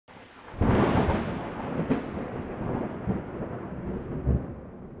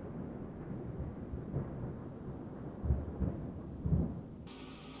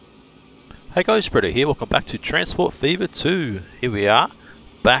Hey guys, Britto here, welcome back to Transport Fever 2. Here we are,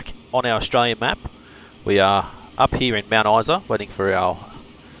 back on our Australian map. We are up here in Mount Isa, waiting for our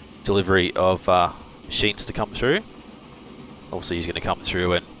delivery of machines to come through. Obviously he's going to come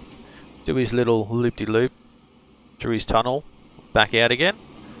through and do his little loop-de-loop through his tunnel, back out again.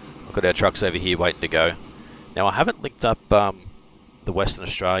 We've got our trucks over here waiting to go. Now I haven't linked up the the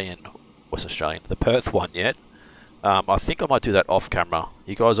Perth one yet. I think I might do that off camera.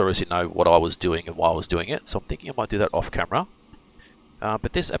 You guys obviously know what I was doing and why I was doing it, so I'm thinking I might do that off camera.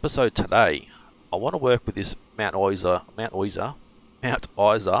 But this episode today, I want to work with this Mount Isa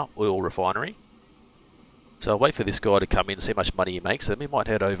oil refinery. So I'll wait for this guy to come in and see how much money he makes, then we might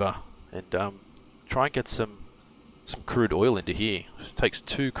head over and try and get some crude oil into here. It takes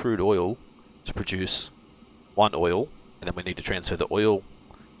 2 crude oil to produce 1 oil, and then we need to transfer the oil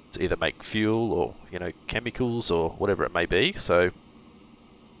to either make fuel or, you know, chemicals or whatever it may be. So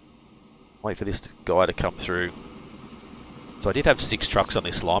wait for this guy to come through. So I did have 6 trucks on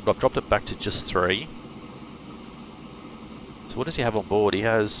this line, but I've dropped it back to just 3. So what does he have on board? He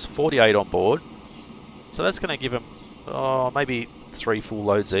has 48 on board. So that's going to give him maybe 3 full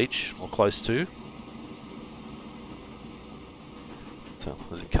loads each, or close to. So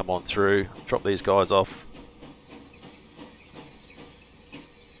let him come on through, drop these guys off.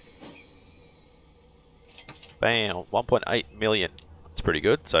 Bam, 1.8 million. That's pretty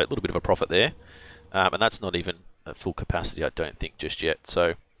good. So a little bit of a profit there. And that's not even at full capacity, I don't think, just yet.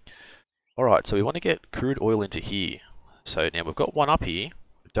 So, alright, so we want to get crude oil into here. So now we've got one up here,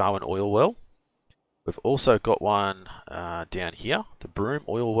 Darwin oil well. We've also got one down here, the Broome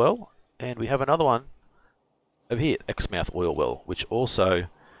oil well. And we have another one over here, Exmouth oil well, which also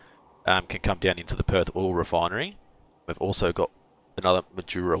can come down into the Perth oil refinery. We've also got another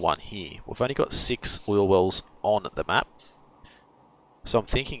Mildura one here. We've only got 6 oil wells on the map. So I'm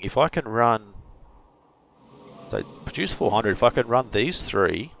thinking if I can run, so produce 400, if I can run these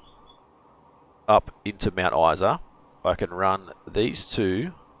 3 up into Mount Isa, I can run these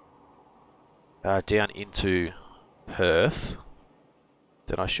 2 down into Perth,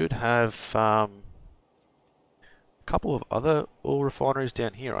 then I should have a couple of other oil refineries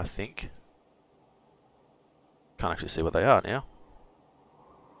down here, I think. Can't actually see what they are now.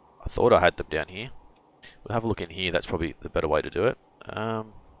 I thought I had them down here. We'll have a look in here. That's probably the better way to do it. Oh,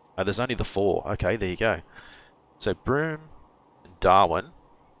 there's only the 4. Okay, there you go. So Broome and Darwin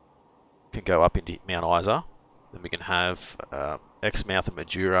can go up into Mount Isa. Then we can have Exmouth and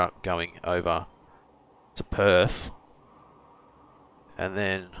Mildura going over to Perth. And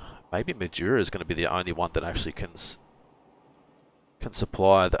then maybe Mildura is going to be the only one that actually can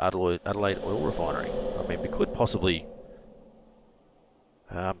supply the Adelaide oil refinery. I mean, we could possibly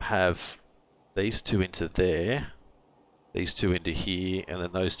have these 2 into there, these 2 into here, and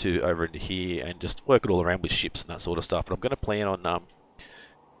then those 2 over into here, and just work it all around with ships and that sort of stuff. But I'm going to plan on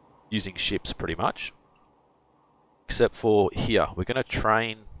using ships pretty much, except for here. We're going to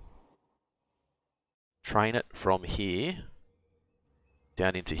train it from here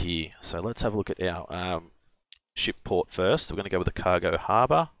down into here. So let's have a look at our ship port first. We're going to go with the cargo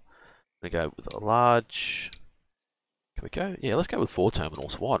harbour. We're going to go with a large. Can we go? Yeah, let's go with 4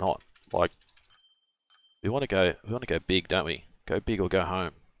 terminals. Why not? Like, we want to go big, don't we? Go big or go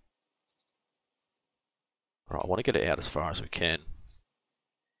home. Alright, I want to get it out as far as we can.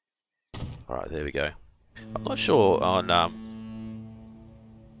 Alright, there we go. I'm not sure on how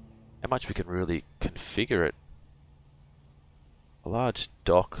much we can really configure it. A large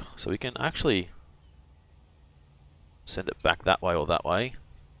dock, so we can actually send it back that way or that way.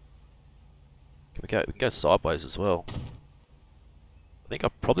 We can go sideways as well. I think I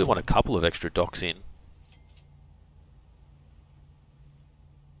probably want a couple of extra docks in.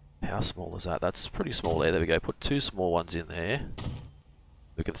 How small is that? That's pretty small there. There we go. Put 2 small ones in there.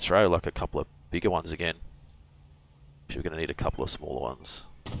 We can throw like a couple of bigger ones again. Actually, we're going to need a couple of smaller ones.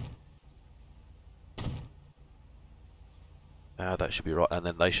 That should be right. And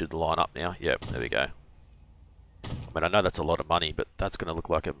then they should line up now. Yep, there we go. I mean, I know that's a lot of money, but that's going to look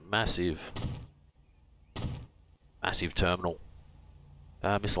like a massive terminal.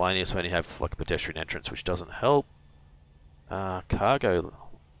 Miscellaneous, we only have like a pedestrian entrance, which doesn't help. Cargo.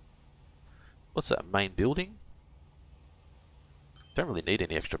 What's that, main building? Don't really need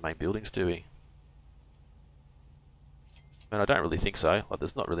any extra main buildings, do we? I mean, I don't really think so. Like,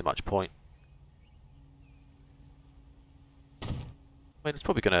 there's not really much point. I mean, it's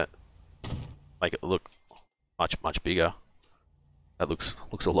probably going to make it look much bigger. That looks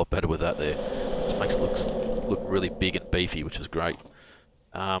a lot better with that there. Just makes it look really big and beefy, which is great.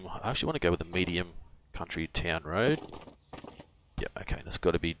 I actually want to go with a medium country town road. Yep, okay, and it's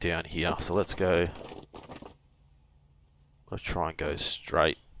got to be down here. So let's go. Let's try and go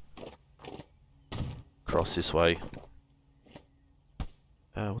straight across this way.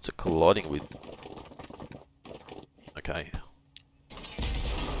 What's it colliding with? Okay.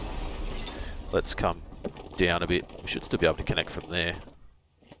 Let's come down a bit. We should still be able to connect from there.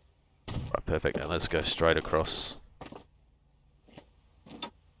 Right, perfect. And let's go straight across.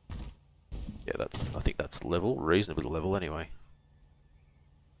 Yeah, I think that's level, reasonably level anyway.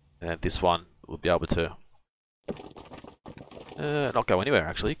 And this one will be able to not go anywhere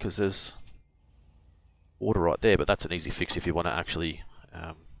actually, because there's water right there, but that's an easy fix if you want to actually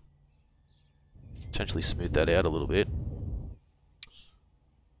potentially smooth that out a little bit.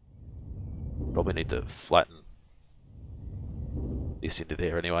 Probably need to flatten this into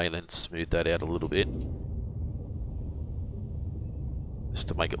there anyway, and then smooth that out a little bit. Just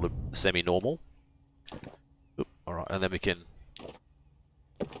to make it look semi-normal. Alright, and then we can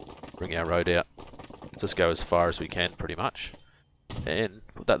bring our road out. Just go as far as we can, pretty much. And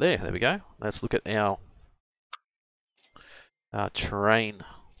put that there. There we go. Let's look at our train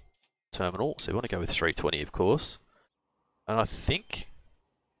terminal. So we want to go with 320, of course. And I think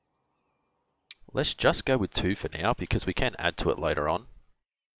let's just go with 2 for now, because we can add to it later on.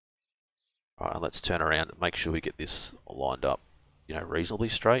 Alright, and let's turn around and make sure we get this lined up, you know, reasonably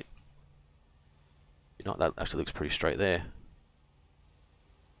straight. You know, that actually looks pretty straight there.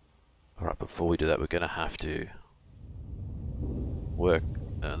 Alright, before we do that, we're going to have to work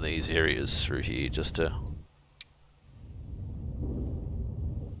on these areas through here just to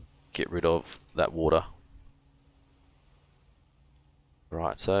get rid of that water.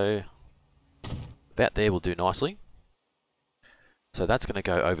 Right, so about there will do nicely. So that's going to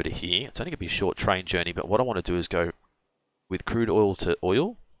go over to here. It's only going to be a short train journey, but what I want to do is go with crude oil to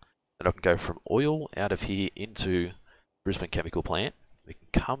oil. And I can go from oil out of here into Brisbane Chemical Plant. We can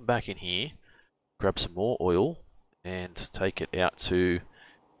come back in here, grab some more oil, and take it out to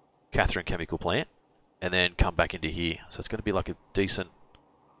Katherine Chemical Plant, and then come back into here. So it's going to be like a decent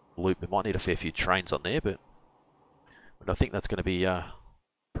loop. We might need a fair few trains on there, but I think that's going to be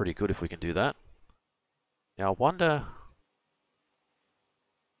pretty good if we can do that. Now I wonder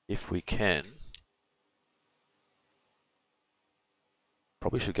if we can.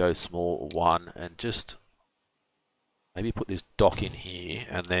 Probably should go small 1 and just maybe put this dock in here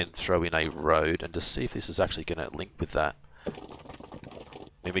and then throw in a road and just see if this is actually going to link with that. I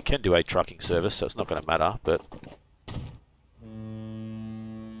mean, we can do a trucking service, so it's not going to matter, but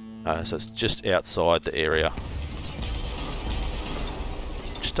so it's just outside the area,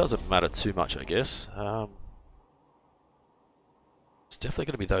 which doesn't matter too much, I guess. It's definitely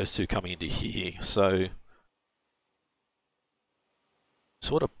going to be those two coming into here, so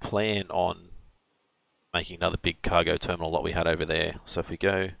sort of plan on making another big cargo terminal like we had over there. So if we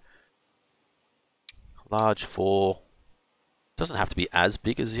go large 4, doesn't have to be as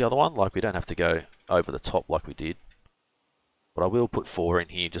big as the other one, like we don't have to go over the top like we did. But I will put 4 in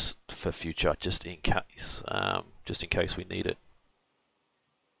here just for future, just in case we need it.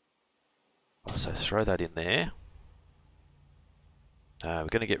 So throw that in there. We're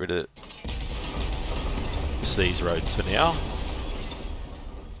going to get rid of these roads for now.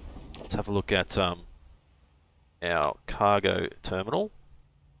 Let's have a look at our cargo terminal.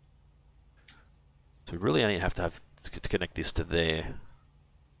 So we really only have to connect this to there,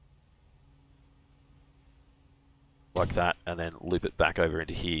 like that, and then loop it back over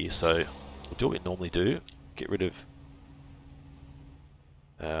into here. So we'll do what we normally do, get rid of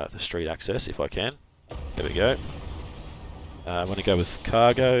the street access if I can. There we go. I'm going to go with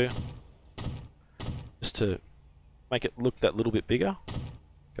cargo, just to make it look that little bit bigger.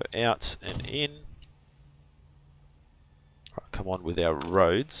 Go out and in. Right, come on with our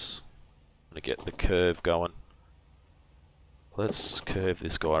roads. I'm going to get the curve going. Let's curve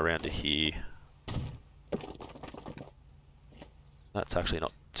this guy around to here. That's actually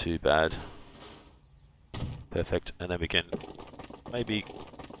not too bad. Perfect. And then we can maybe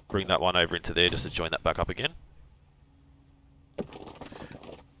bring that one over into there just to join that back up again.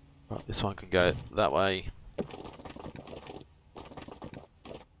 Right, this one can go that way.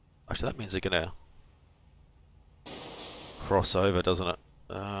 Actually, that means they're going to cross over, doesn't it?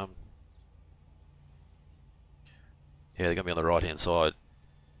 Yeah, they're going to be on the right-hand side.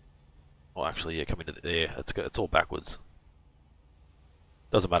 Well, actually, yeah, coming to there. It's all backwards.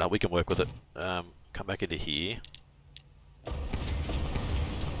 Doesn't matter. We can work with it. Come back into here.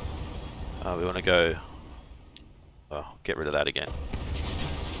 We want to go. Oh, get rid of that again.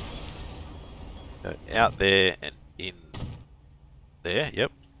 Go out there and in there.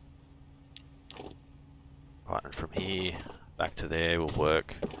 Yep. Right, and from here back to there will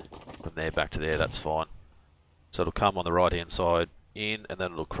work. From there back to there, that's fine. So it'll come on the right hand side in, and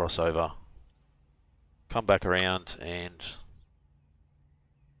then it'll cross over, come back around, and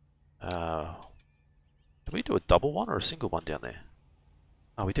did we do a double one or a single one down there?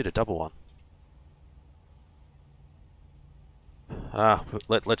 Oh, we did a double one.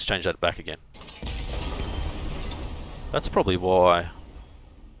 Let's change that back again. That's probably why.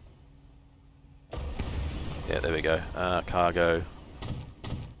 Yeah, there we go. Cargo.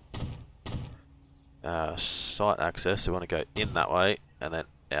 Site access, we want to go in that way and then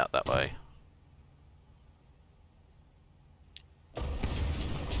out that way. Let's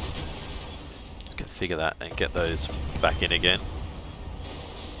configure that and get those back in again.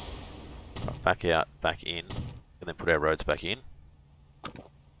 Back out, back in, and then put our roads back in.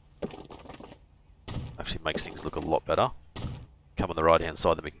 Actually makes things look a lot better. Come on the right hand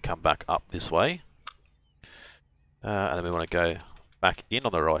side, then we can come back up this way. And then we want to go back in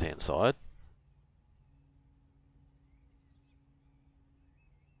on the right hand side.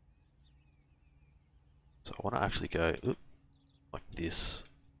 So I want to actually go like this.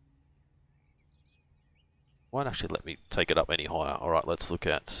 Won't actually let me take it up any higher. Alright, let's look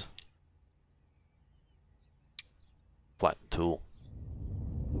at flatten tool.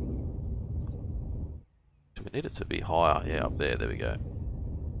 Do we need it to be higher? Yeah, up there. There we go.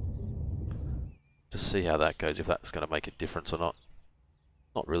 Just see how that goes, if that's going to make a difference or not.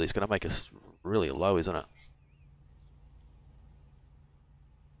 Not really. It's going to make us really low, isn't it?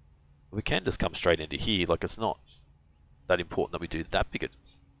 We can just come straight into here. Like, it's not that important that we do that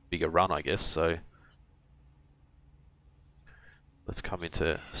bigger run, I guess. So let's come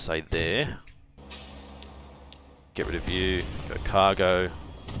into, say, there. Get rid of you. Go cargo.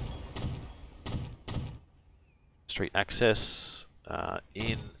 Street access.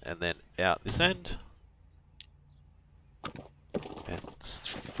 In and then out this end. And let's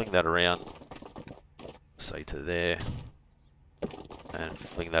fling that around. Say to there. And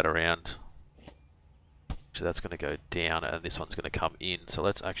fling that around. So that's going to go down and this one's going to come in. So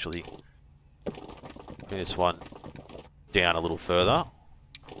let's actually bring this one down a little further.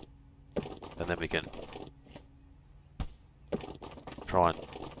 And then we can try and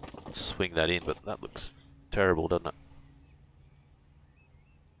swing that in, but that looks terrible, doesn't it?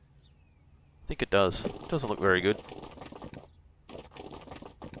 I think it does. It doesn't look very good.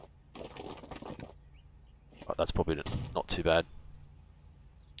 Oh, that's probably not too bad.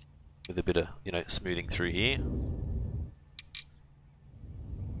 With a bit of, you know, smoothing through here.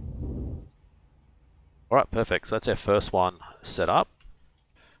 Alright, perfect. So that's our first one set up.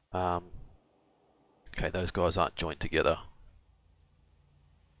 Okay, those guys aren't joined together.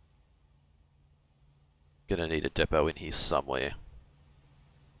 Gonna need a depot in here somewhere.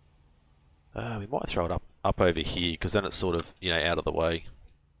 We might throw it up over here, because then it's sort of, you know, out of the way.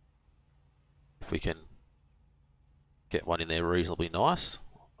 If we can get one in there reasonably nice.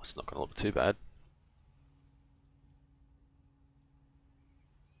 It's not going to look too bad.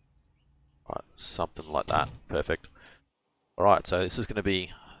 Alright, something like that. Perfect. Alright, so this is going to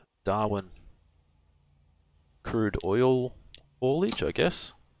be Darwin crude oil haulage, I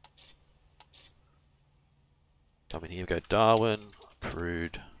guess. Come in here, we go Darwin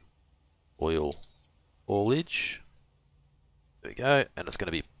crude oil haulage. There we go. And it's going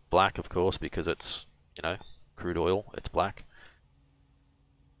to be black, of course, because it's, you know, crude oil. It's black.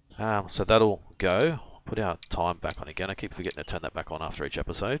 So that'll go. Put our time back on again. I keep forgetting to turn that back on after each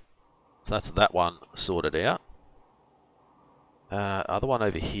episode. So that's that one sorted out. Other one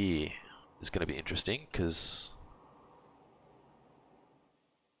over here is going to be interesting because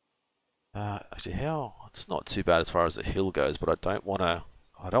actually, it's not too bad as far as the hill goes, but I don't want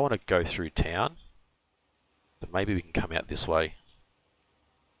to go through town. But maybe we can come out this way.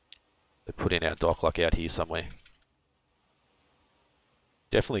 Put in our dock like out here somewhere.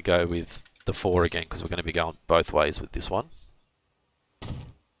 Definitely go with the 4 again because we're going to be going both ways with this one.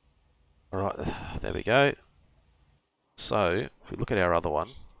 Alright, there we go. So, if we look at our other one,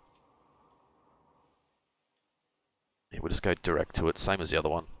 yeah, we'll just go direct to it, same as the other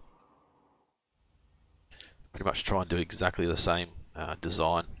one. Pretty much try and do exactly the same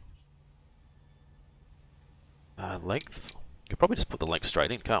design. Length, we could probably just put the length straight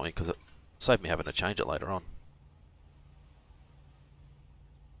in, can't we? Because it saved me having to change it later on.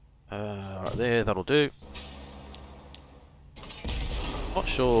 Right there, that'll do. Not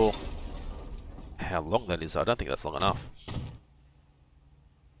sure how long that is. I don't think that's long enough.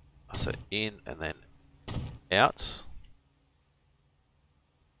 So in and then out.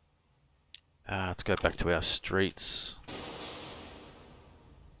 Let's go back to our streets.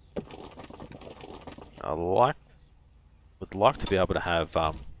 I like would like to be able to have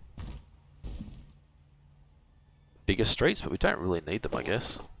bigger streets, but we don't really need them, I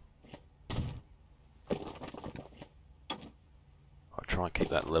guess. I'll try and keep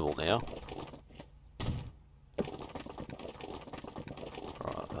that level now.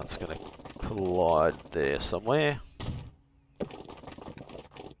 Alright, that's going to collide there somewhere.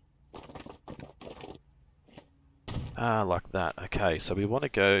 Like that. Okay, so we want to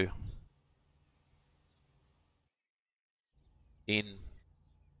go in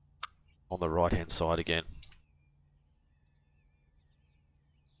on the right hand side again.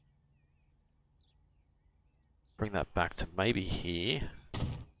 Bring that back to maybe here.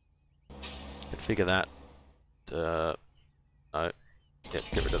 Configure that. No. Yep,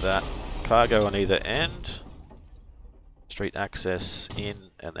 get rid of that. Cargo on either end. Street access in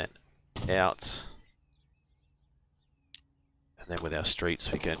and then out. And then with our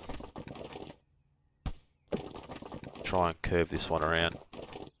streets we can try and curve this one around.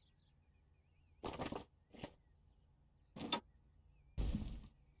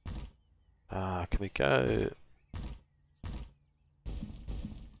 Can we go...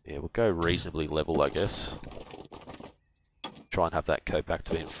 Yeah, we'll go reasonably level, I guess. Try and have that go back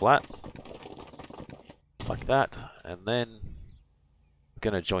to being flat. Like that. And then we're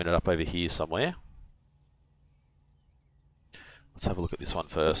going to join it up over here somewhere. Let's have a look at this one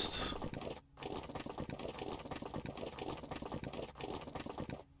first.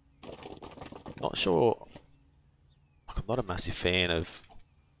 Not sure. I'm not a massive fan of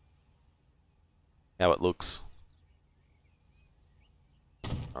how it looks.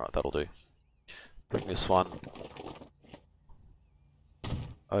 Alright, that'll do. Bring this one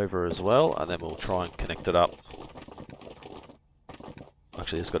over as well, and then we'll try and connect it up.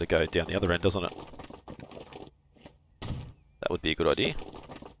 Actually, it's got to go down the other end, doesn't it? That would be a good idea.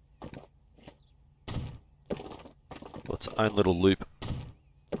 Its own little loop.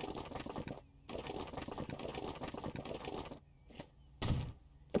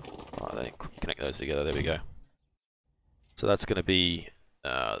 Alright, then connect those together, there we go. So that's going to be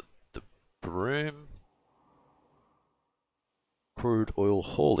the broom crude oil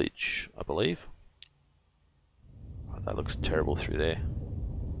haulage, I believe. Oh, that looks terrible through there.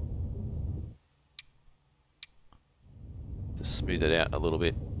 Just smooth it out a little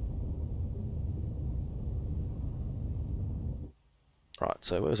bit. Right,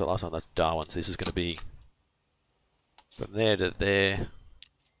 so where was the last one? That's Darwin. So this is going to be from there to there.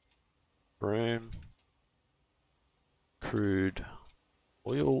 Broom crude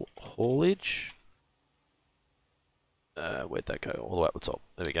oil haulage. Where'd that go? All the way up the top.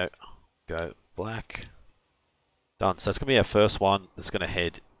 There we go. Go black. Done. So that's going to be our first one. That's going to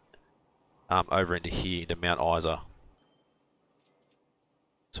head over into here, into Mount Isa.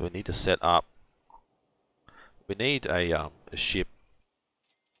 So we need to set up. We need a ship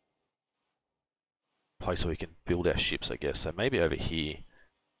place where we can build our ships, I guess. So maybe over here,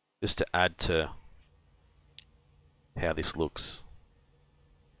 just to add to how this looks.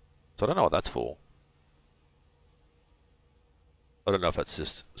 So I don't know what that's for. I don't know if that's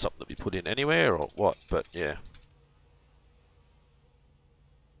just something that we put in anywhere or what, but yeah.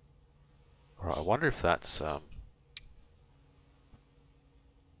 Alright, I wonder if that's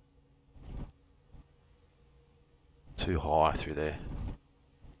too high through there.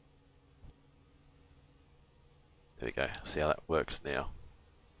 There we go. See how that works now.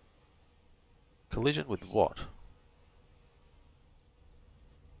 Collision with what?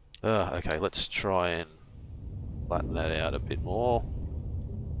 Okay, let's try and flatten that out a bit more.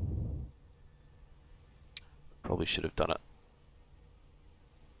 Probably should have done it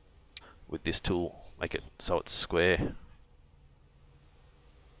with this tool. Make it so it's square. There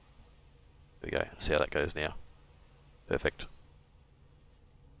we go. See how that goes now. Perfect.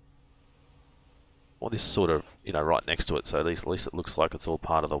 Well, this sort of, you know, right next to it, so at least it looks like it's all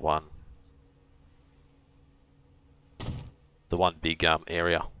part of the one big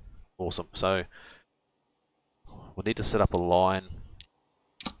area. Awesome. So we'll need to set up a line.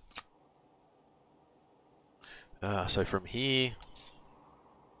 So from here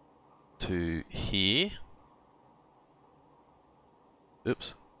to here.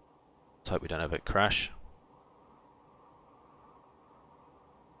 Oops. Let's hope we don't have a crash.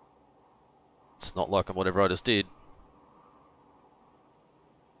 It's not liking whatever I just did.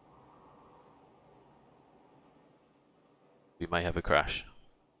 We may have a crash.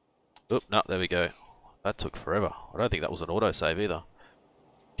 Oop, no, there we go. That took forever. I don't think that was an autosave either.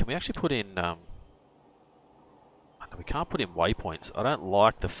 Can we actually put in... No, we can't put in waypoints. I don't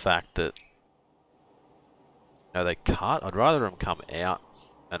like the fact that... No, they cut. I'd rather them come out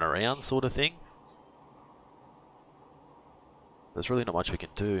and around sort of thing. There's really not much we can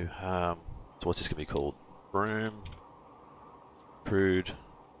do. So what's this going to be called? Broom, crude,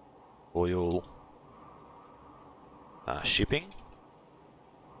 oil, shipping,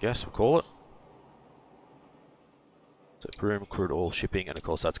 guess we'll call it. So broom, crude oil, shipping, and of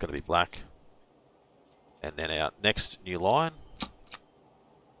course that's going to be black. And then our next new line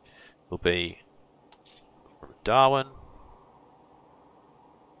will be from Darwin.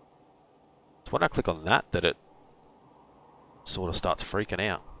 It's when I click on that it sort of starts freaking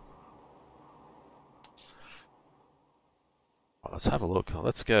out. Right, let's have a look.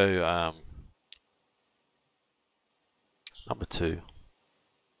 Let's go number 2.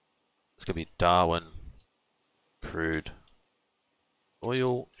 It's going to be Darwin, crude,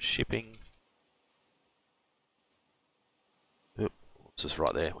 oil, shipping. Oop, it's just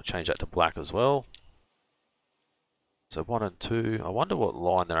right there. We'll change that to black as well. So 1 and 2. I wonder what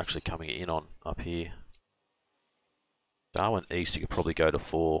line they're actually coming in on up here. Darwin East, you could probably go to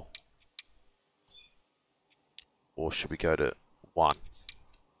 4. Or should we go to 1?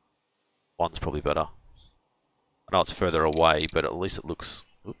 1's probably better. I know it's further away, but at least it looks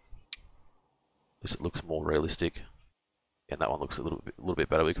more realistic. And that one looks a little bit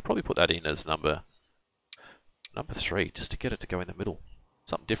better. We could probably put that in as number 3, just to get it to go in the middle.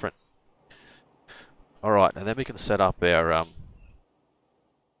 Something different. Alright, and then we can set up our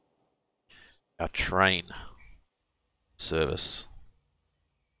train service.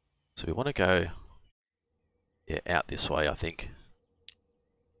 So we want to go out this way, I think.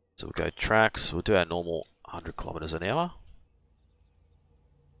 So we'll go tracks, we'll do our normal 100 kilometers an hour.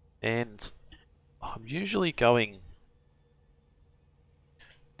 And I'm usually going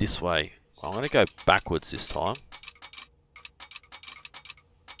this way. I'm going to go backwards this time.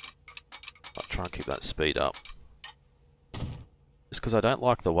 I'll try and keep that speed up. Just because I don't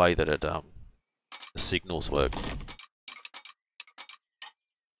like the way that the signals work.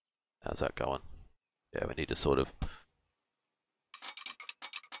 How's that going? Yeah, we need to sort of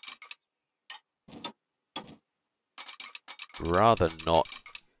rather not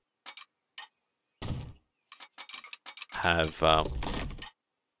have a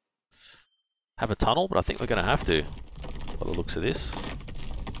tunnel, but I think we're going to have to by the looks of this.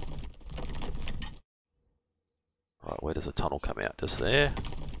 Right, where does the tunnel come out? Just there.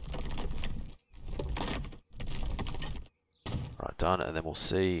 Right, done, and then we'll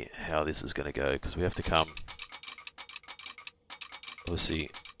see how this is going to go, because we have to come, obviously,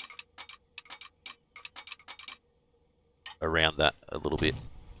 around that a little bit.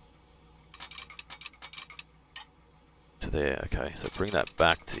 To there, okay, so bring that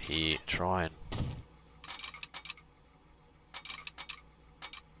back to here, try and...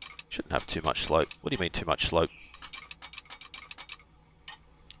 Shouldn't have too much slope. What do you mean too much slope?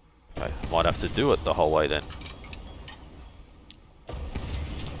 Okay, might have to do it the whole way then.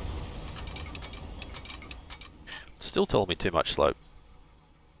 Still telling me too much slope.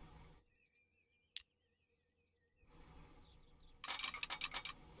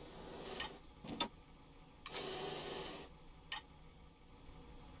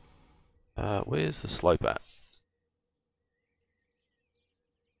 Where's the slope at?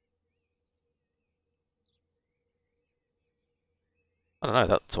 I don't know,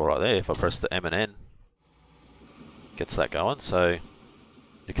 that's alright there. If I press the M and N, gets that going. So,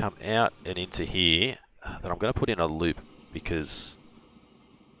 to come out and into here, then I'm going to put in a loop, because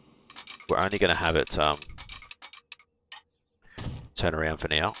we're only going to have it turn around for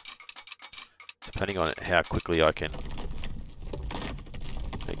now. Depending on how quickly I can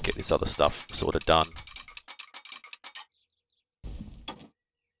get this other stuff sort of done.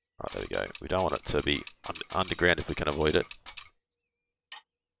 Right, there we go. We don't want it to be underground if we can avoid it.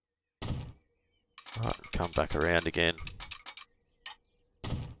 Right, come back around again.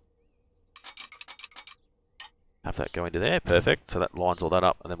 Have that go into there, perfect. So that lines all that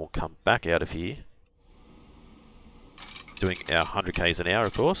up, and then we'll come back out of here. Doing our 100 k's an hour,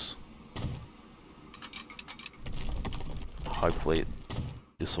 of course. Hopefully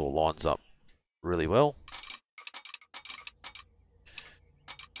this all lines up really well.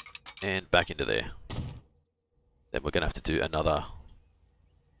 And back into there. Then we're going to have to do another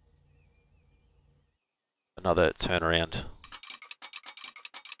turnaround.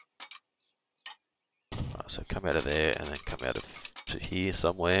 Right, so come out of there and then come out of to here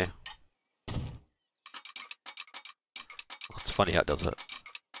somewhere. It's funny how it does it.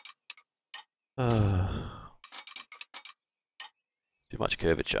 Too much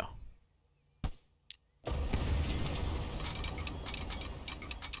curvature.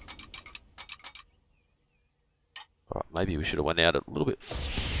 Alright, maybe we should have went out a little bit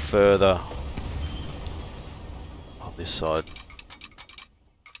further on this side.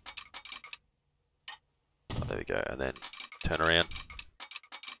 we go, and then turn around.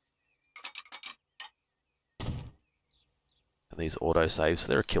 And these auto saves,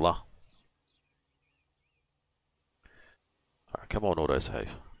 they're a killer. Alright, come on, auto save.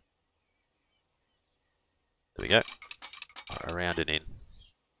 There we go. Alright, around and in.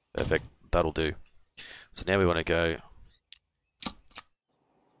 Perfect, that'll do. So now we want to go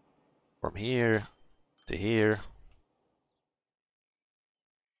from here to here.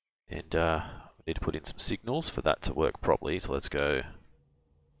 And we need to put in some signals for that to work properly. So let's go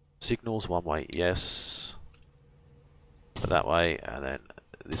signals one way, yes. That way, and then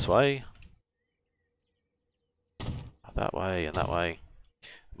this way. That way and that way.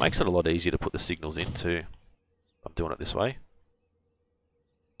 It makes it a lot easier to put the signals into. I'm doing it this way.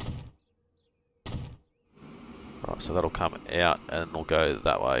 Right, so that'll come out and it'll go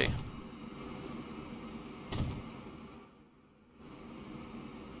that way.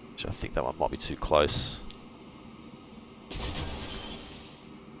 Which I think that one might be too close. There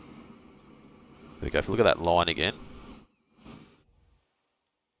we go. If we look at that line again.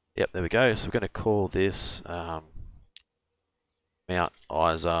 Yep, there we go. So we're going to call this Mount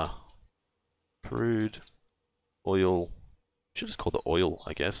Isa crude oil. Should just call it oil,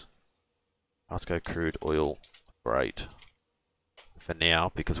 I guess. Let's go crude oil freight for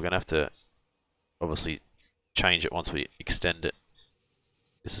now, because we're going to have to obviously change it once we extend it.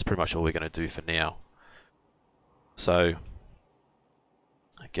 This is pretty much all we're going to do for now. So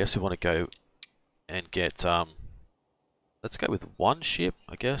I guess we want to go and get let's go with one ship,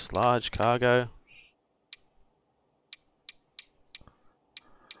 I guess, large cargo.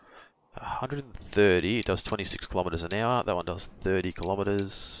 130, it does 26 kilometers an hour. That one does 30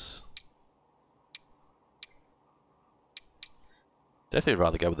 kilometers. Definitely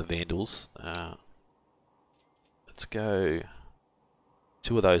rather go with the Vandals. Let's go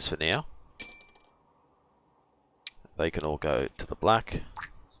 2 of those for now. They can all go to the black.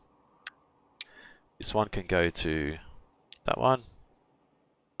 This one can go to that one.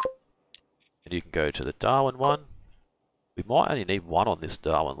 And you can go to the Darwin one. We might only need one on this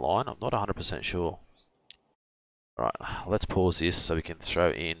Darwin line. I'm not 100% sure. Alright, let's pause this so we can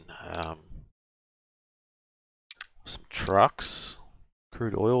throw in some trucks.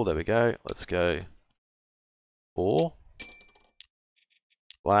 Crude oil, there we go. Let's go 4.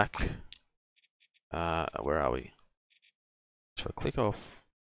 Black. Where are we? So I click off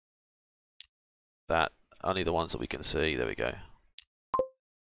that. Only the ones that we can see. There we go.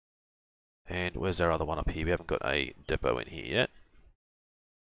 And where's our other one up here? We haven't got a depot in here yet.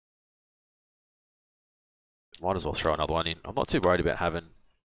 Might as well throw another one in. I'm not too worried about having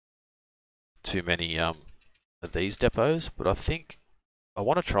too many of these depots, but I think I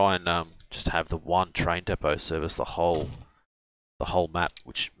want to try and just have the one train depot service the whole map,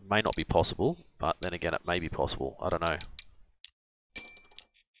 which may not be possible, but then again it may be possible. I don't know.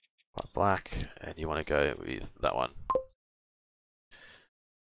 Right, black, and you want to go with that one.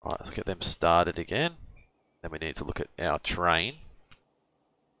 Alright, let's get them started again. Then we need to look at our train,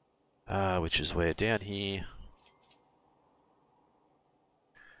 which is where down here.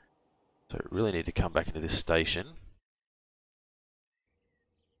 So we really need to come back into this station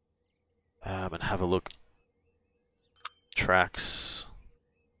and have a look. Tracks.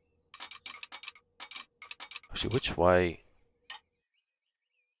 Actually, which way?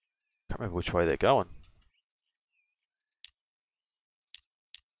 Can't remember which way they're going.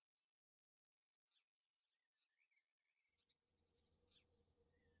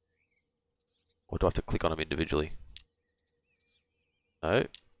 Or do I have to click on them individually? No.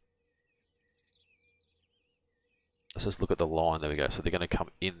 Let's just look at the line. There we go. So they're going to come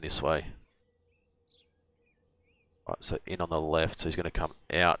in this way. Right, so in on the left. So he's going to come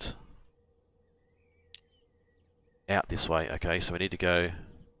out. Out this way. Okay, so we need to go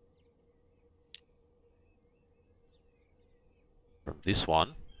from this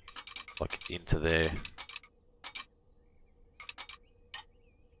one, like into there.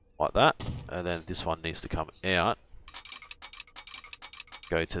 Like that. And then this one needs to come out.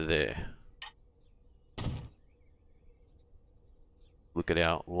 Go to there. Look at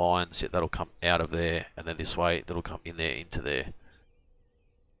our lines, that'll come out of there, and then this way, that'll come in there, into there.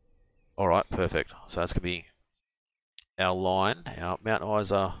 Alright, perfect. So that's going to be our line, our Mount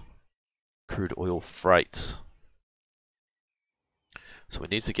Isa crude oil freight. So we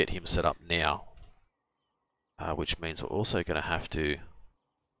need to get him set up now, which means we're also going to have to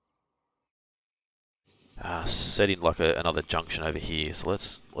set in like another junction over here. So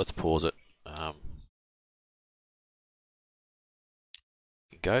let's pause it.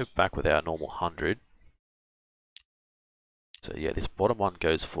 Go back with our normal 100. So yeah, this bottom one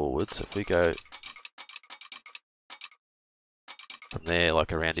goes forward. So if we go from there,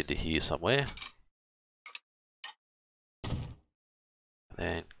 like around into here somewhere. And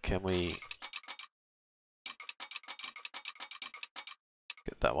then can we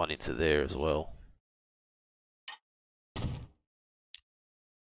get that one into there as well?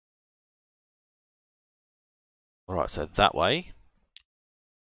 Alright, so that way.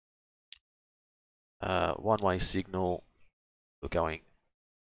 One-way signal, we're going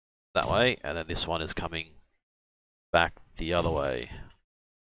that way, and then this one is coming back the other way.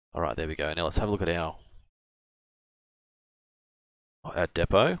 Alright, there we go. Now let's have a look at our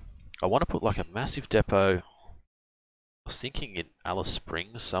depot. I want to put like a massive depot. I was thinking in Alice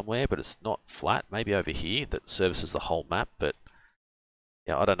Springs somewhere, but it's not flat. Maybe over here that services the whole map, but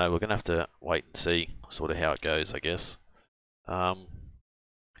yeah, I don't know. We're going to have to wait and see sort of how it goes, I guess.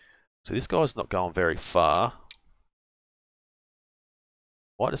 So this guy's not going very far.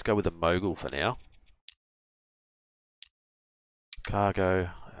 Might just go with a mogul for now. Cargo.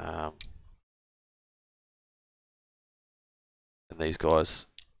 And these guys.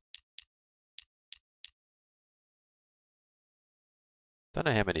 Don't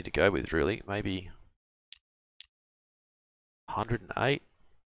know how many to go with really. Maybe 108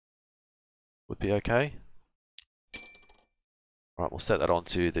 would be okay. Right, we'll set that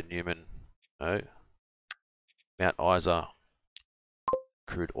onto the Newman, no, Mount Isa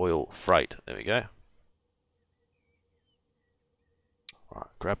crude oil freight. There we go. Right,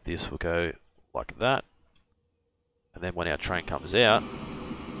 grab this, we'll go like that. And then when our train comes out,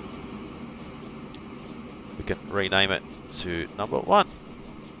 we can rename it to number 1.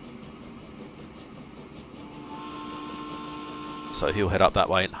 So he'll head up that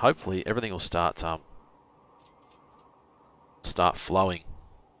way and hopefully everything will start flowing.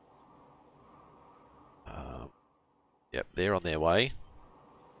 Yep, they're on their way.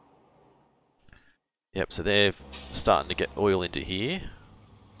 Yep, so they're starting to get oil into here.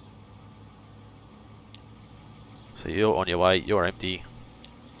 So you're on your way, you're empty.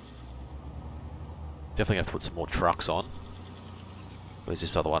 Definitely have to put some more trucks on. Where's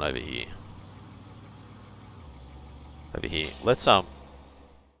this other one over here? Over here. Let's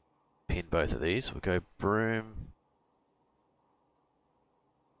pin both of these. We'll go broom.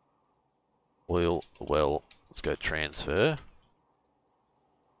 Oil, well, let's go transfer.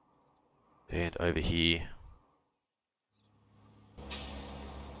 And over here,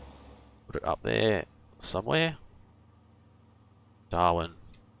 put it up there somewhere. Darwin,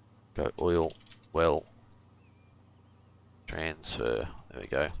 go oil, well, transfer. There we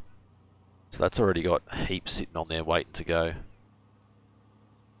go. So that's already got heaps sitting on there waiting to go.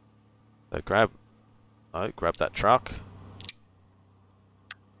 So grab that truck.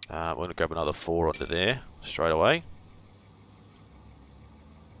 We're going to grab another 4 onto there straight away.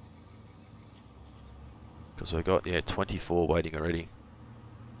 Because we've got, 24 waiting already.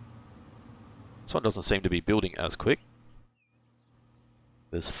 This one doesn't seem to be building as quick.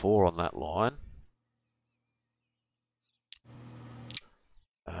 There's 4 on that line.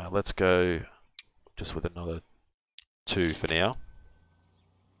 Let's go just with another 2 for now.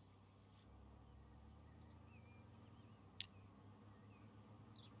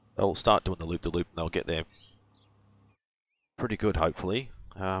 They'll start doing the loop-to-loop and they'll get there pretty good, hopefully.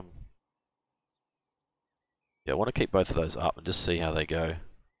 Yeah, I want to keep both of those up and just see how they go.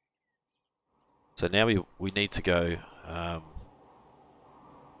 So now we need to go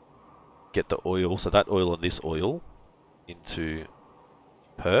get the oil, so that oil and this oil into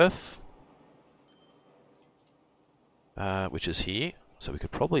Perth, which is here. So we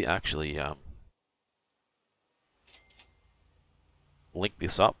could probably actually link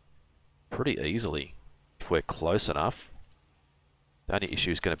this up pretty easily if we're close enough. The only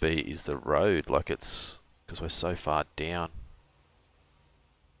issue is going to be is the road, like it's because we're so far down.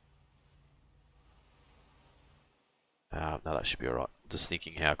 No, that should be alright. Just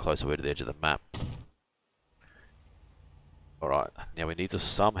thinking how close we're to the edge of the map. Alright, now we need to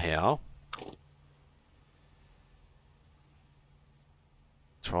somehow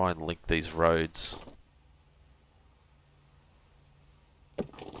try and link these roads.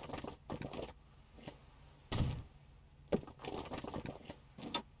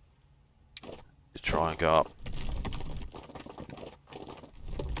 To try and go up.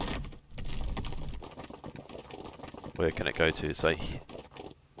 Where can it go to? Say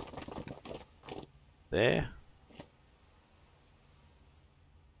there.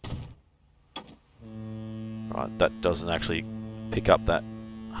 Right, that doesn't actually pick up that.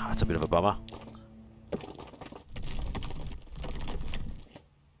 That's a bit of a bummer.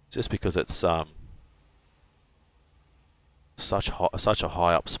 Just because it's such a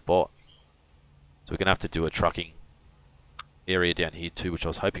high up spot, so we're gonna have to do a trucking area down here too, which I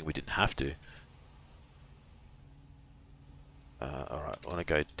was hoping we didn't have to. Alright, I want to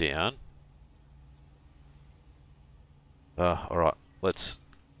go down. Alright, let's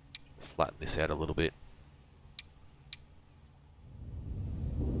flatten this out a little bit.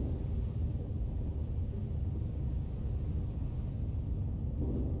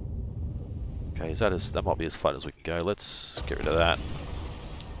 Okay, that might be as flat as we can go. Let's get rid of that.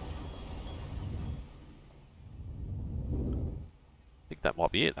 I think that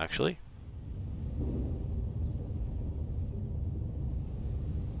might be it, actually.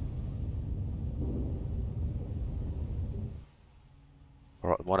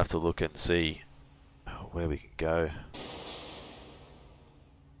 Alright, we might have to look and see where we can go.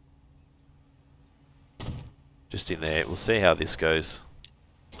 Just in there. We'll see how this goes.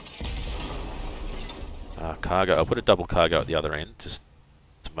 Cargo. I'll put a double cargo at the other end just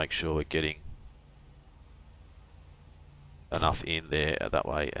to make sure we're getting enough in there that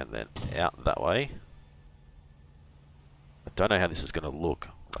way and then out that way. I don't know how this is going to look.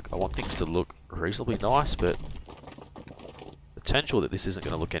 Like, I want things to look reasonably nice, but potential that this isn't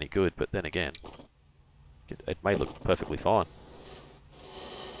going to look any good, but then again, it may look perfectly fine.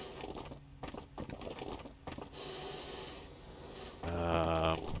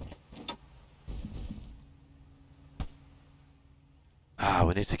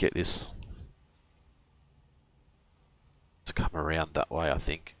 We need to get this to come around that way, I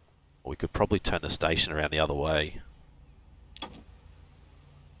think. Or we could probably turn the station around the other way.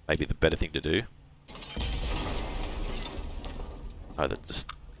 Maybe the better thing to do. Oh, that just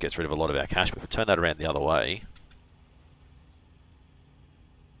gets rid of a lot of our cash, but if we turn that around the other way,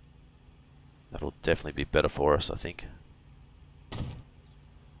 that'll definitely be better for us, I think.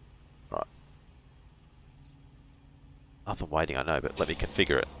 Right. Nothing waiting, I know, but let me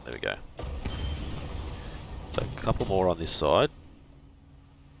configure it. There we go. So a couple more on this side.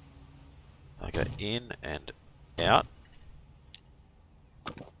 I go in and out.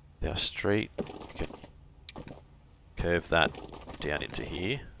 Our street, we can curve that down into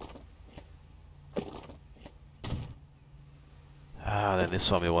here. Then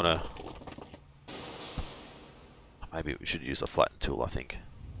this one we want to... Maybe we should use a flatten tool, I think.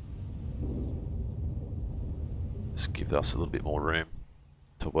 Just give us a little bit more room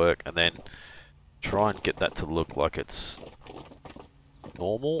to work, and then try and get that to look like it's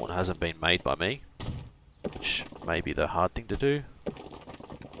normal and hasn't been made by me, which may be the hard thing to do.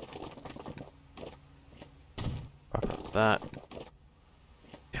 Like that.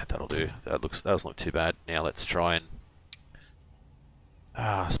 Yeah, that'll do. That doesn't look too bad. Now let's try and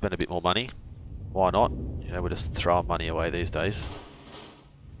spend a bit more money. Why not? You know, we're just throwing money away these days.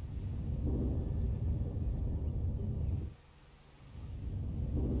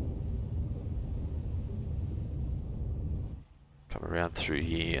 Come around through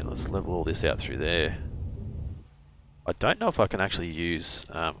here and let's level all this out through there. I don't know if I can actually use,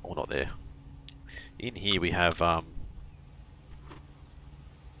 or not there. In here we have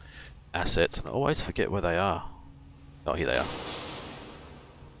assets, and I always forget where they are. Oh, here they are.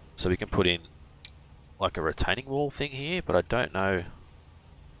 So we can put in like a retaining wall thing here, but I don't know.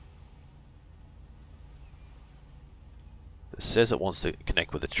 It says it wants to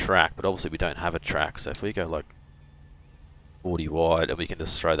connect with a track, but obviously we don't have a track, so if we go like 40 wide and we can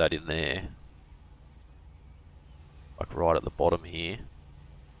just throw that in there, like right at the bottom here.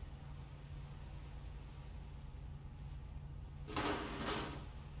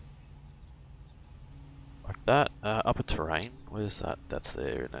 Like that. Upper terrain, where's that? That's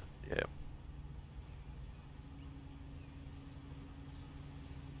there, isn't it? Yeah.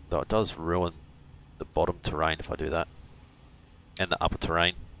 Though it does ruin the bottom terrain if I do that. And the upper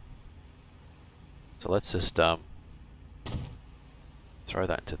terrain. So let's just throw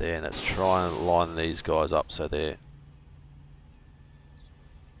that into there, and let's try and line these guys up so they're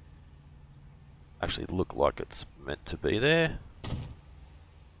actually look like it's meant to be there.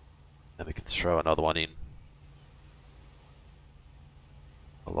 And we can throw another one in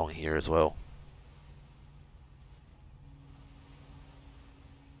along here as well.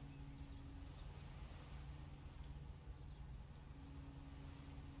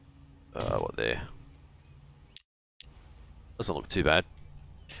 What there? Doesn't look too bad.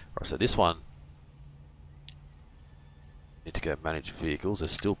 Alright, so this one, need to go manage vehicles.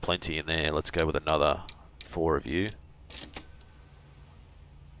 There's still plenty in there. Let's go with another 4 of you.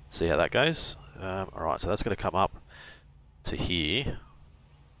 See how that goes. Alright, so that's going to come up to here.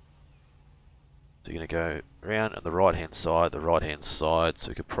 So you're going to go around on the right hand side, so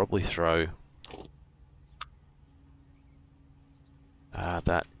we could probably throw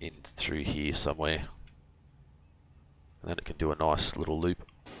that in through here somewhere. And then it can do a nice little loop.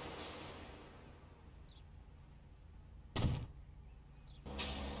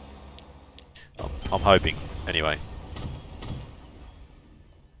 I'm hoping, anyway.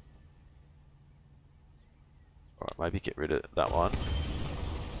 Alright, maybe get rid of that one.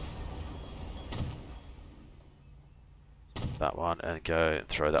 That one, and go and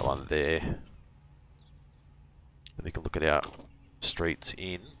throw that one there. Then we can look at our streets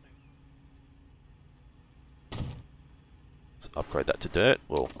in. Let's upgrade that to dirt.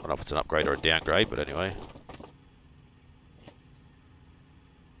 Well, I don't know if it's an upgrade or a downgrade, but anyway.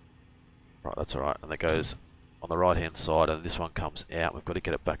 Right, that's alright. And that goes on the right hand side, and this one comes out. We've got to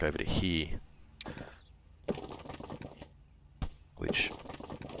get it back over to here. Which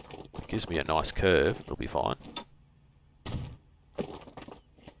gives me a nice curve. It'll be fine.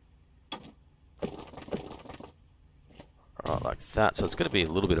 Alright, like that. So it's going to be a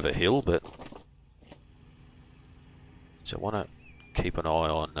little bit of a hill, but so I want to keep an eye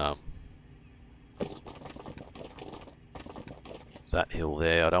on that hill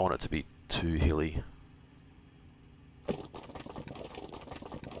there. I don't want it to be too hilly. Come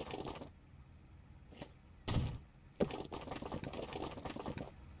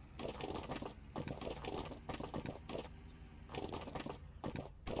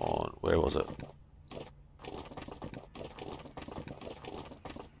on, where was it?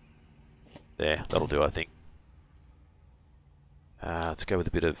 There, that'll do, I think. Let's go with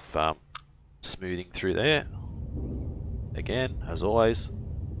a bit of smoothing through there. Again, as always.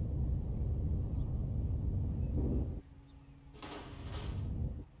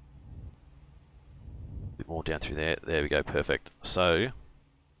 A bit more down through there. There we go, perfect. So,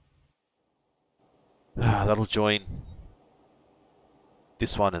 that'll join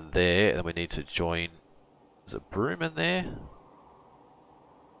this one in there, and then we need to join, is it broom in there?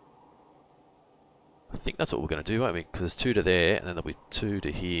 I think that's what we're going to do, won't we? Because there's two to there, and then there'll be two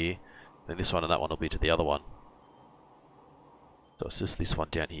to here. Then this one and that one will be to the other one. So it's just this one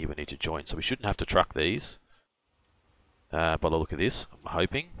down here we need to join. So we shouldn't have to truck these. By the look of this, I'm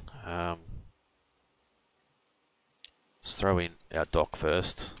hoping. Let's throw in our dock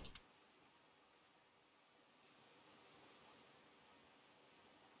first.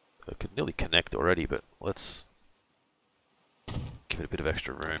 It could nearly connect already, but let's give it a bit of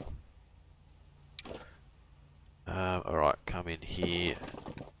extra room. Alright, come in here.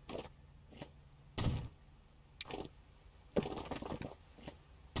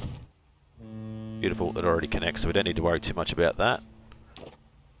 Beautiful, it already connects, so we don't need to worry too much about that.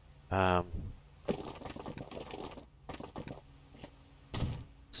 Let's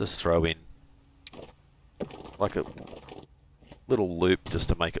just throw in like a little loop just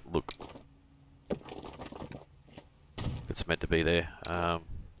to make it look it's meant to be there.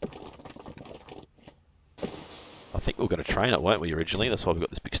 I think we were going to train it, weren't we, originally? That's why we've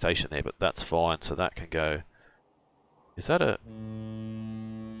got this big station there, but that's fine, so that can go... Is that a...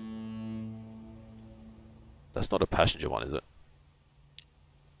 That's not a passenger one, is it?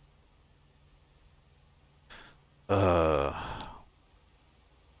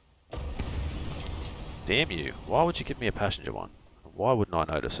 Damn you. Why would you give me a passenger one? Why wouldn't I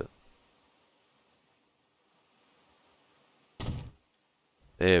notice it?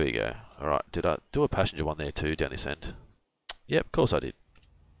 There we go. Alright, did I do a passenger one there too, down this end? Yep, of course I did.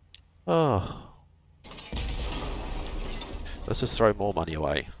 Oh. Let's just throw more money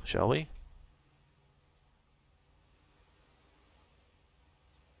away, shall we?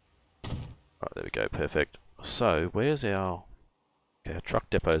 Right, there we go, perfect. So, where's our... Okay, our truck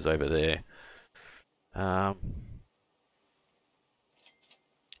depot's over there. Let's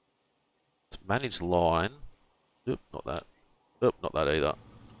manage line. Oop, not that. Oop, not that either.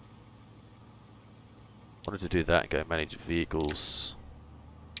 Wanted to do that and go manage vehicles.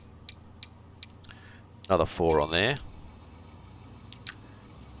 Another 4 on there.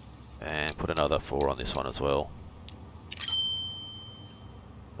 And put another 4 on this one as well.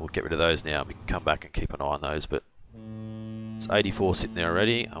 We'll get rid of those now and we can come back and keep an eye on those, but it's 84 sitting there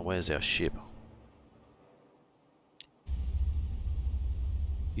already. And where's our ship?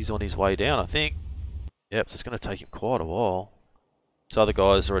 He's on his way down, I think. Yep, so it's going to take him quite a while. This other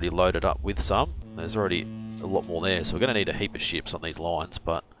guy's already loaded up with some. There's already a lot more there, so we're going to need a heap of ships on these lines,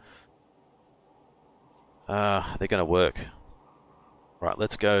 but they're going to work. Right,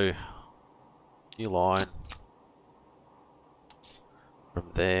 let's go. New line.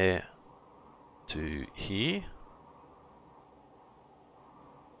 From there to here.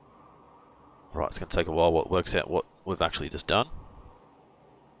 Right, it's going to take a while. What works out what we've actually just done.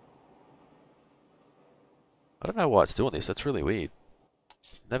 I don't know why it's doing this. That's really weird.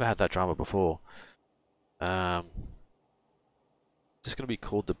 Never had that drama before. this going to be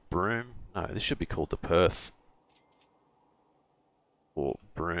called the Broom? No, this should be called the Perth. Or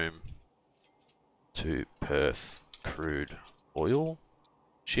Broom to Perth crude oil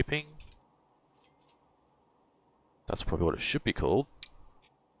shipping. That's probably what it should be called.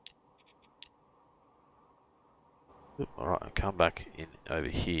 Alright, I'll come back in over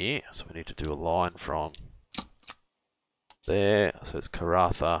here. So we need to do a line from there. So it's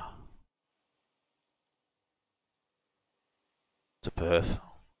Karratha to Perth.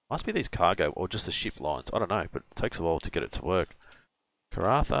 Must be these cargo or just the ship lines. I don't know, but it takes a while to get it to work.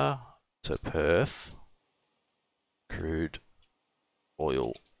 Karratha to Perth crude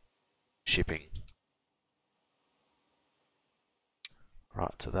oil shipping.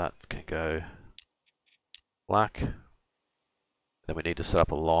 Right, so that can go black. Then we need to set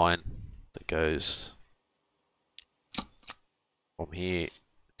up a line that goes from here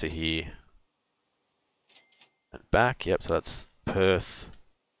to here and back. Yep, so that's Perth.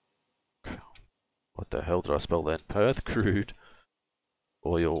 What the hell did I spell then? Perth crude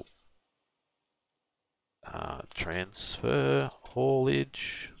oil transfer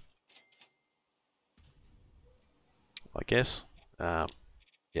haulage, I guess. Yeah,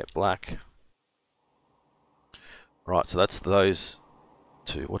 black. Right, so that's those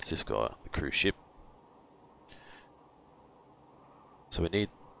two. What's this guy? The cruise ship. So we need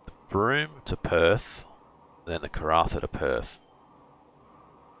the Broom to Perth, then the Karratha to Perth.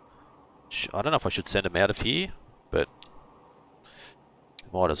 I don't know if I should send them out of here, but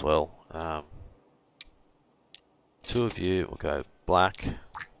might as well. Two of you will go black.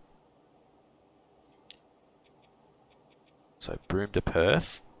 So Broom to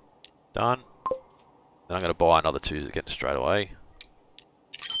Perth, done. Then I'm going to buy another two again straight away.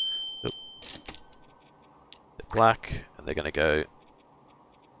 Oop. They're black, and they're going to go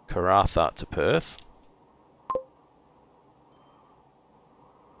Karratha to Perth.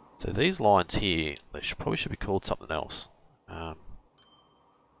 So these lines here, they probably should be called something else.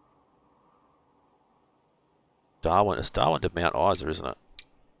 Darwin, it's Darwin to Mount Isa, isn't it?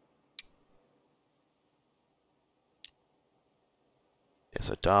 Yeah,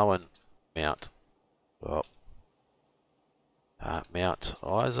 so Darwin, Mount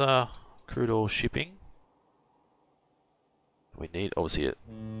Isa, crude oil shipping. We need obviously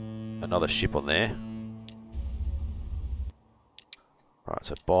another ship on there. Right,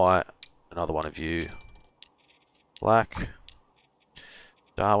 so buy another one of you. Black.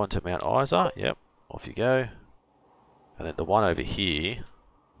 Darwin to Mount Isa. Yep, off you go. And then the one over here.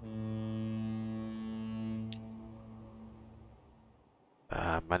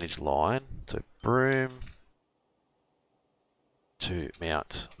 Manage line. So Broom to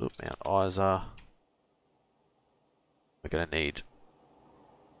Mount Isa. We're going to need,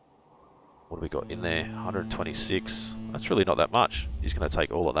 what do we got in there? 126. That's really not that much. He's going to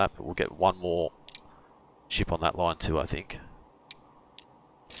take all of that, but we'll get one more ship on that line too, I think.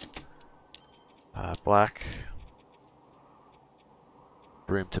 Black.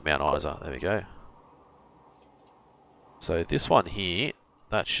 Broom to Mount Isa. There we go. So this one here,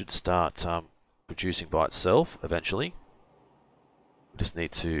 that should start producing by itself eventually. We just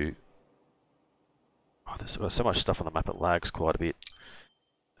need to... Oh, there's so much stuff on the map, it lags quite a bit.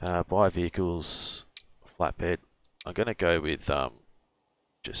 Buy vehicles, flatbed. I'm going to go with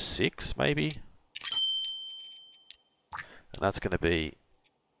just 6 maybe. And that's going to be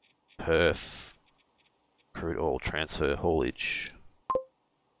Perth crude oil transfer haulage.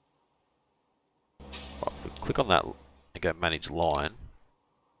 Right, if we click on that and go manage line,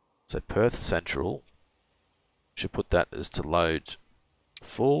 so Perth Central, should put that as to load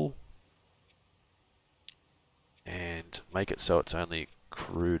full and make it so it's only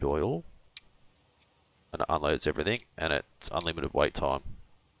crude oil and it unloads everything and it's unlimited wait time.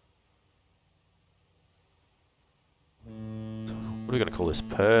 So what are we going to call this?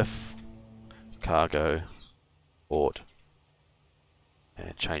 Perth cargo board,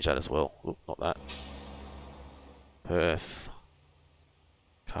 and change that as well. Oop, not that. Perth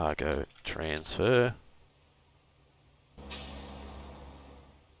cargo transfer.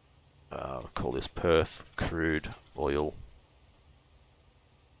 We'll call this Perth crude oil.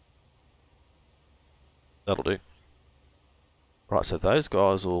 That'll do. Right, so those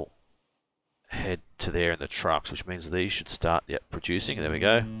guys will head to there in the trucks, which means these should start producing. There we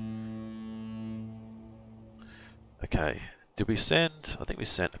go. Okay, did we send? I think we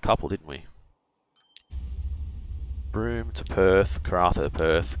sent a couple, didn't we? Broom to Perth, Karratha to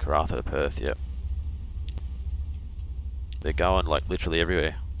Perth, Karratha to Perth, yep. They're going like literally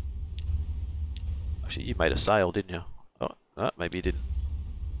everywhere. Actually, you made a sale, didn't you? Oh, no, maybe you didn't.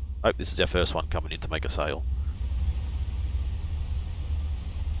 Oh, this is our first one coming in to make a sale.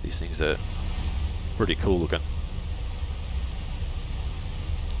 These things are pretty cool looking.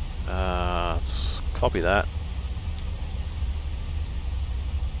 Let's copy that.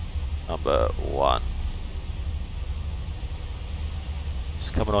 Number 1.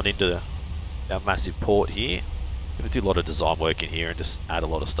 Just coming on into our massive port here. Gonna do a lot of design work in here and just add a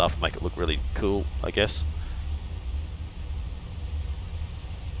lot of stuff and make it look really cool, I guess.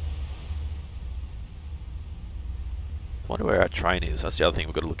 I wonder where our train is. That's the other thing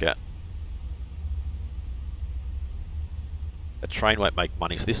we've got to look at. A train won't make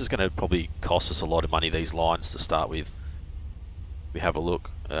money, so this is going to probably cost us a lot of money, these lines to start with. We have a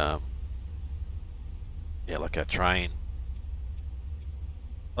look. Yeah, like our train.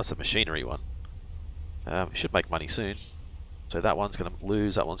 That's a machinery one. It should make money soon. So that one's going to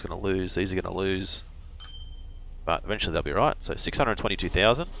lose, that one's going to lose, these are going to lose. But eventually they'll be right. So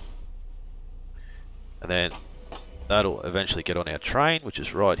 622,000. And then that'll eventually get on our train, which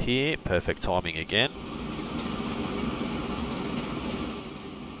is right here. Perfect timing again.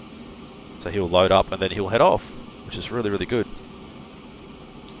 So he'll load up and then he'll head off, which is really, really good.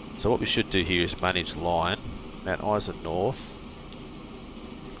 So what we should do here is manage line. Mount Isa North.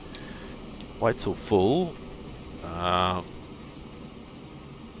 Wait till full.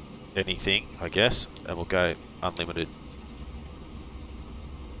 Anything, I guess, and we'll go unlimited.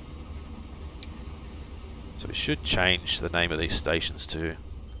 So we should change the name of these stations to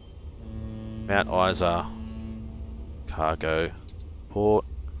Mount Isa Cargo Port.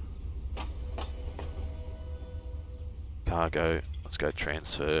 Cargo, let's go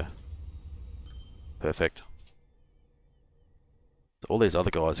transfer. Perfect. So all these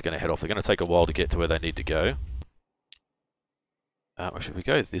other guys are going to head off. They're going to take a while to get to where they need to go. Actually, if we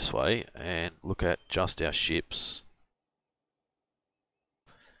go this way and look at just our ships.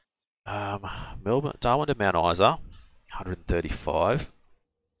 Melbourne, Darwin to Mount Isa, 135.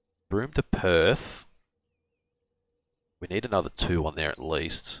 Broome to Perth. We need another 2 on there at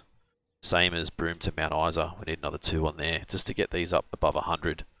least. Same as Broome to Mount Isa, we need another 2 on there just to get these up above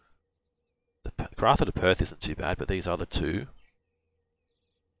 100. The Karratha to Perth isn't too bad, but these other 2.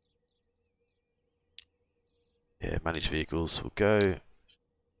 Yeah, manage vehicles, we'll go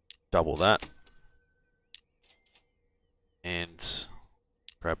double that. And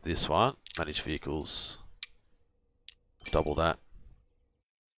grab this one, manage vehicles, double that.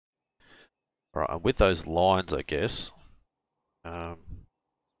 Alright, and with those lines, I guess, so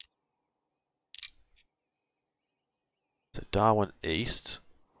Darwin East,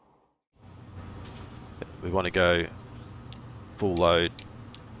 we want to go full load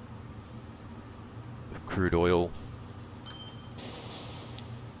of crude oil.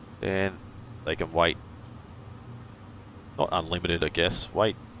 Then they can wait, not unlimited I guess,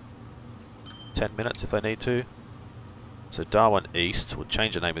 wait 10 minutes if they need to. So Darwin East, we'll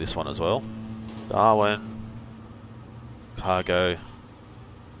change the name of this one as well. Darwin Cargo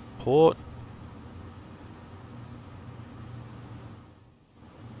Port.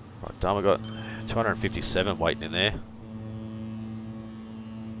 Right, Darwin got 257 waiting in there.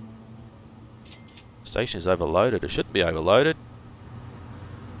 Station is overloaded. It shouldn't be overloaded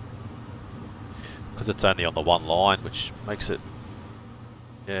because it's only on the one line, which makes it,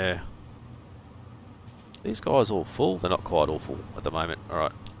 yeah. These guys all full? They're not quite all full at the moment.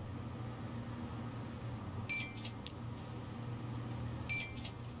 Alright.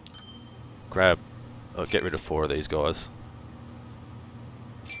 Grab, I'll get rid of 4 of these guys.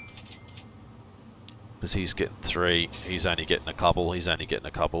 Because he's getting 3, he's only getting a couple, he's only getting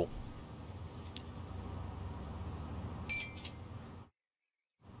a couple.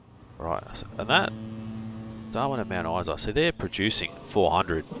 Right, and that, Darwin and Mount Isa, so they're producing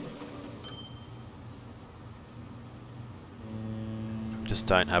 400. Just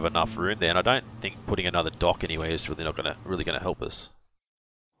don't have enough room there, and I don't think putting another dock anywhere is really not gonna help us.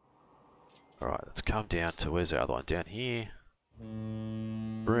 Alright, let's come down to, where's the other one? Down here.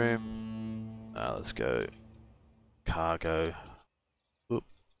 Broome. Let's go cargo. Oop.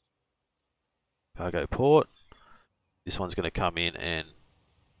 Cargo port. This one's going to come in and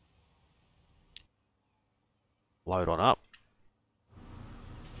load on up.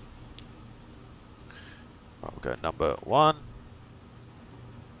 Right, we'll go number 1.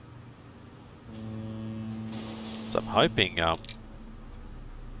 So I'm hoping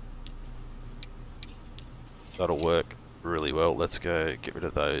that'll work really well. Let's go get rid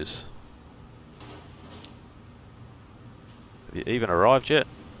of those. Have you even arrived yet?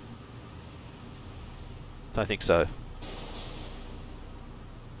 Don't think so.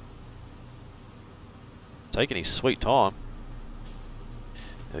 Taking his sweet time.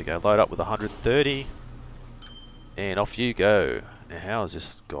 There we go, load up with 130. And off you go. Now, how is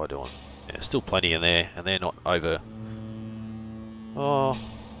this guy doing? Yeah, still plenty in there, and they're not over. Oh,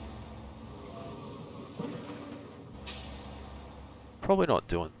 probably not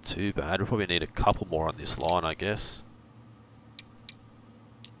doing too bad. We probably need a couple more on this line, I guess.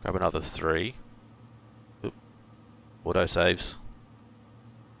 Grab another 3. Oop. Auto saves.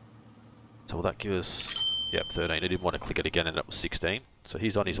 So will that give us... Yep, 13. I didn't want to click it again and it was 16. So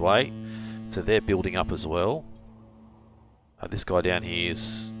he's on his way. So they're building up as well. This guy down here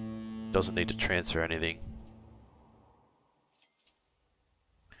doesn't need to transfer anything.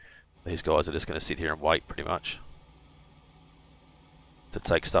 These guys are just going to sit here and wait pretty much to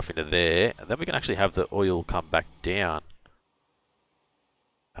take stuff into there. And then we can actually have the oil come back down.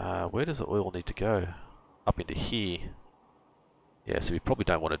 Where does the oil need to go? Up into here. Yeah, so we probably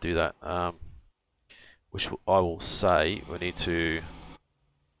don't want to do that. Which I will say we need to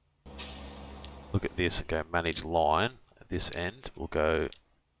look at this and go manage line. At this end, we'll go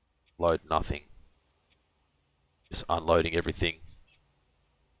load nothing. Just unloading everything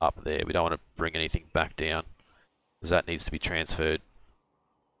up there. We don't want to bring anything back down because that needs to be transferred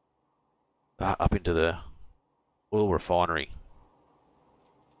up into the oil refinery.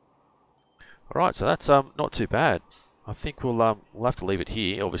 Alright, so that's not too bad. I think we'll have to leave it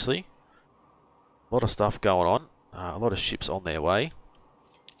here, obviously. A lot of stuff going on. A lot of ships on their way.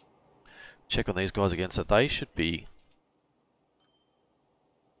 Check on these guys again, so they should be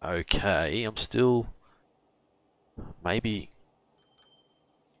okay. I'm still maybe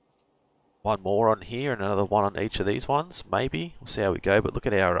one more on here and another one on each of these ones, maybe. We'll see how we go, but look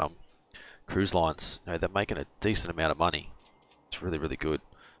at our cruise lines. You know, they're making a decent amount of money. It's really, really good.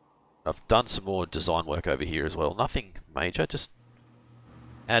 I've done some more design work over here as well. Nothing major, just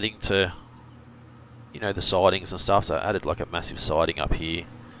adding to, you know, the sidings and stuff. So I added like a massive siding up here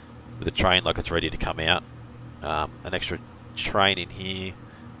with a train like it's ready to come out. An extra train in here.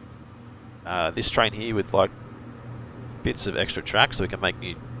 This train here with like bits of extra tracks so we can make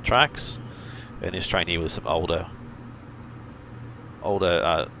new tracks. And this train here with some older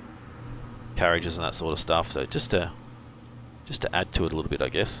carriages and that sort of stuff. So just to add to it a little bit, I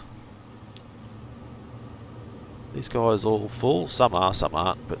guess. These guys all full. Some are, some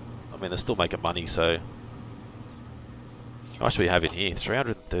aren't, but I mean they're still making money. So how much do we have in here?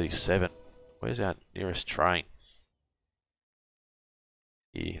 337. Where's our nearest train?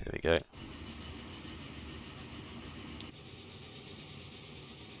 Here, there we go.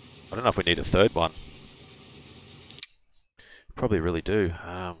 I don't know if we need a third one. Probably really do.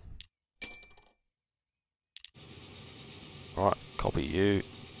 Right, copy you.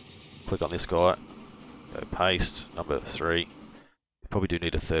 Click on this guy. Go paste, number 3. We probably do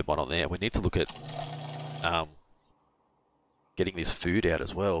need a third one on there. We need to look at getting this food out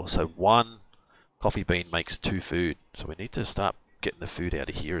as well. So 1 coffee bean makes 2 food. So we need to start getting the food out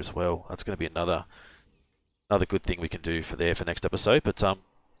of here as well. That's going to be another good thing we can do for next episode. But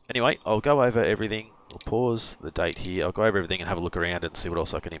anyway, I'll go over everything. I'll pause the date here. I'll go over everything and have a look around and see what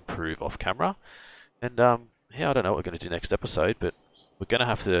else I can improve off camera. And yeah, I don't know what we're going to do next episode, but we're going to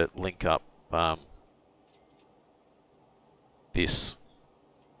have to link up this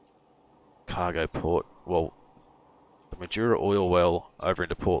cargo port, well, the Madura oil well over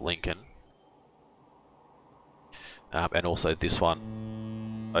into Port Lincoln, and also this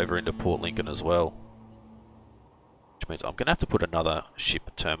one over into Port Lincoln as well, which means I'm going to have to put another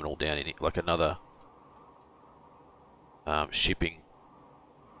ship terminal down in it, like another shipping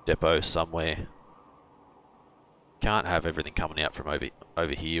depot somewhere. Can't have everything coming out from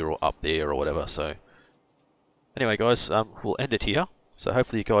over here or up there or whatever. So anyway guys, we'll end it here. So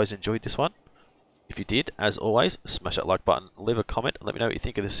hopefully you guys enjoyed this one. If you did, as always, smash that like button, leave a comment, and let me know what you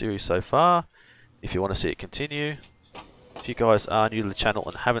think of the series so far. If you want to see it continue. If you guys are new to the channel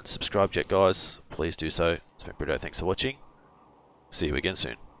and haven't subscribed yet guys, please do so. It's been Britto, thanks for watching. See you again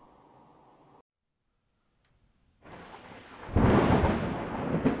soon.